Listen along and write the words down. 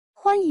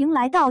欢迎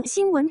来到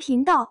新闻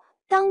频道。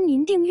当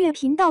您订阅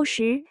频道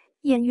时，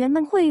演员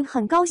们会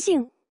很高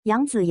兴。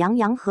杨紫杨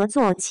洋合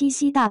作七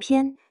夕大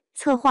片，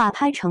策划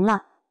拍成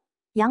了。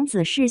杨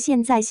紫是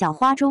现在小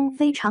花中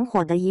非常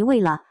火的一位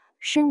了。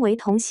身为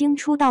童星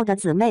出道的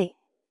姊妹，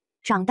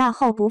长大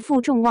后不负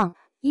众望，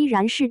依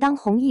然是当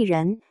红艺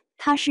人。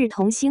她是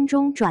童星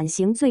中转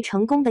型最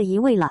成功的一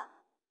位了，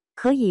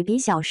可以比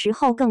小时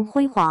候更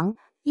辉煌。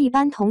一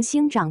般童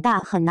星长大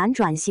很难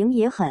转型，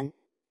也很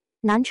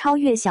难超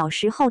越小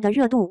时候的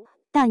热度，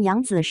但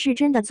杨紫是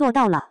真的做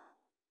到了。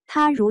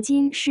她如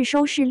今是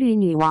收视率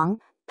女王，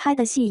拍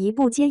的戏一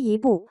部接一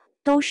部，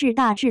都是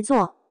大制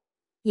作，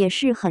也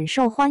是很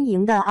受欢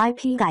迎的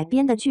IP 改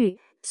编的剧，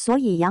所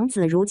以杨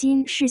紫如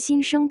今是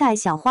新生代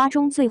小花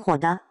中最火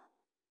的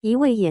一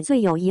位，也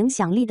最有影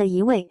响力的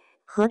一位，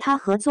和她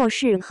合作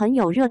是很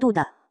有热度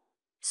的。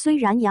虽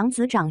然杨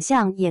紫长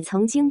相也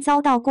曾经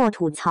遭到过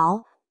吐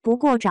槽，不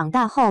过长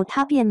大后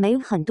她变美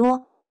很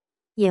多，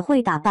也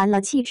会打扮了，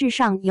气质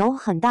上有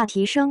很大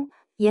提升，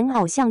演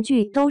偶像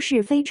剧都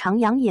是非常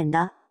养眼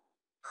的。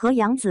和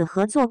杨紫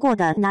合作过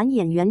的男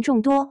演员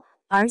众多，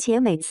而且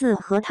每次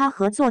和她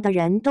合作的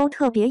人都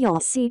特别有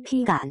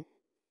CP 感。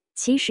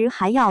其实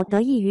还要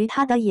得益于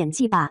她的演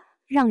技吧，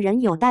让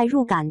人有代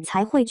入感，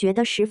才会觉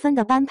得十分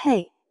的般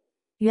配。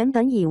原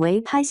本以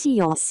为拍戏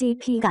有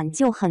CP 感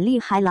就很厉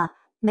害了，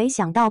没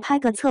想到拍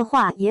个策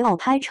划也偶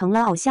拍成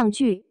了偶像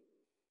剧。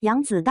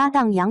杨紫搭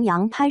档杨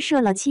洋拍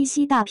摄了七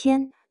夕大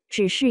片，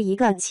只是一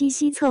个七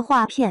夕策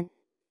划片，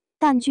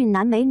但俊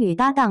男美女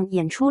搭档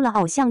演出了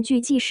偶像剧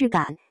既视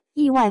感，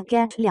意外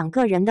get 两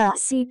个人的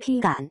CP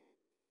感。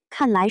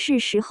看来是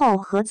时候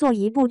合作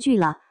一部剧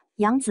了。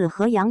杨紫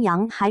和杨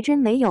洋还真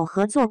没有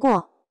合作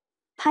过，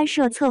拍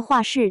摄策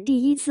划是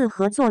第一次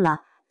合作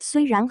了，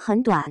虽然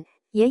很短，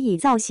也以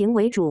造型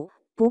为主，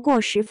不过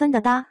十分的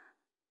搭。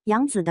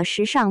杨紫的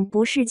时尚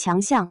不是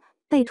强项，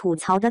被吐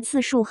槽的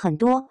次数很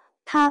多。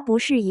她不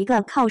是一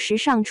个靠时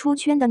尚出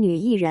圈的女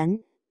艺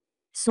人，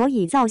所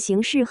以造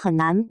型是很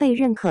难被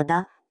认可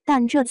的。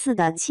但这次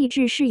的气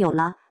质是有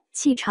了，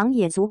气场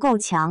也足够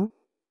强。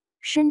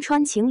身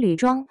穿情侣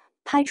装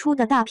拍出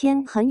的大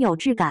片很有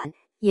质感，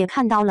也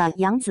看到了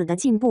杨紫的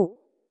进步。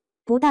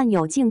不但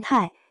有静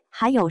态，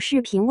还有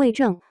视频为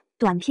证。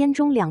短片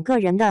中两个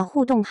人的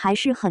互动还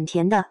是很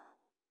甜的。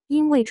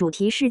因为主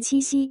题是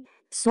七夕，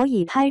所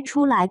以拍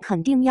出来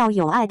肯定要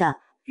有爱的，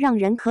让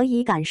人可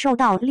以感受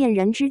到恋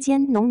人之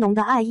间浓浓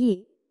的爱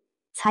意，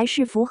才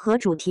是符合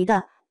主题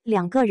的。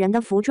两个人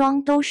的服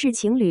装都是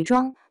情侣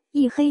装，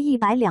一黑一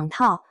白两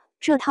套，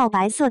这套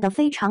白色的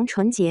非常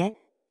纯洁，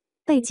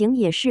背景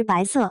也是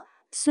白色。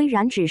虽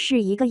然只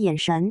是一个眼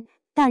神，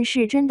但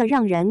是真的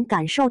让人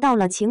感受到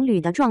了情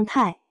侣的状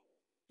态。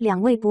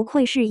两位不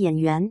愧是演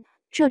员，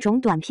这种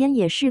短片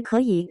也是可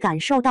以感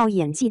受到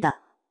演技的。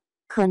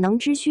可能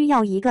只需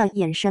要一个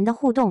眼神的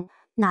互动，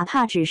哪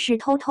怕只是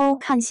偷偷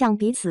看向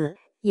彼此，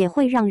也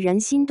会让人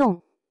心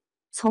动。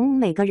从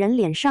每个人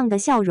脸上的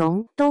笑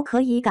容都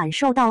可以感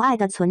受到爱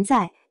的存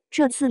在。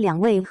这次两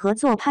位合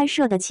作拍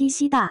摄的七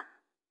夕大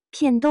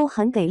片都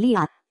很给力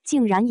啊，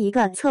竟然一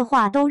个策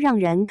划都让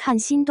人看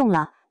心动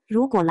了。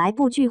如果来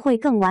部剧会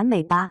更完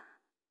美吧。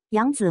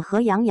杨紫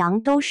和杨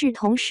洋都是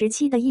同时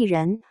期的艺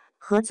人，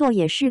合作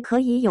也是可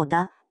以有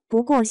的。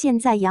不过现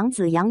在杨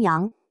紫杨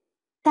洋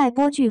待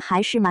播剧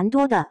还是蛮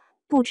多的，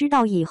不知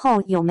道以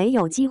后有没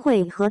有机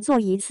会合作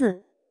一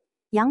次。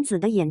杨紫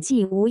的演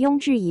技毋庸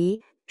置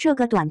疑，这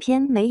个短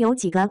片没有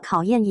几个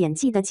考验演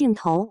技的镜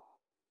头，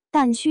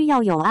但需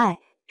要有爱，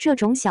这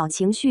种小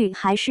情绪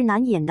还是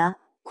难演的，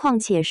况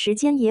且时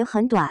间也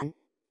很短。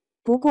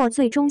不过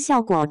最终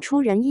效果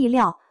出人意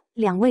料，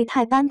两位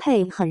太般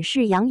配，很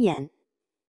是养眼。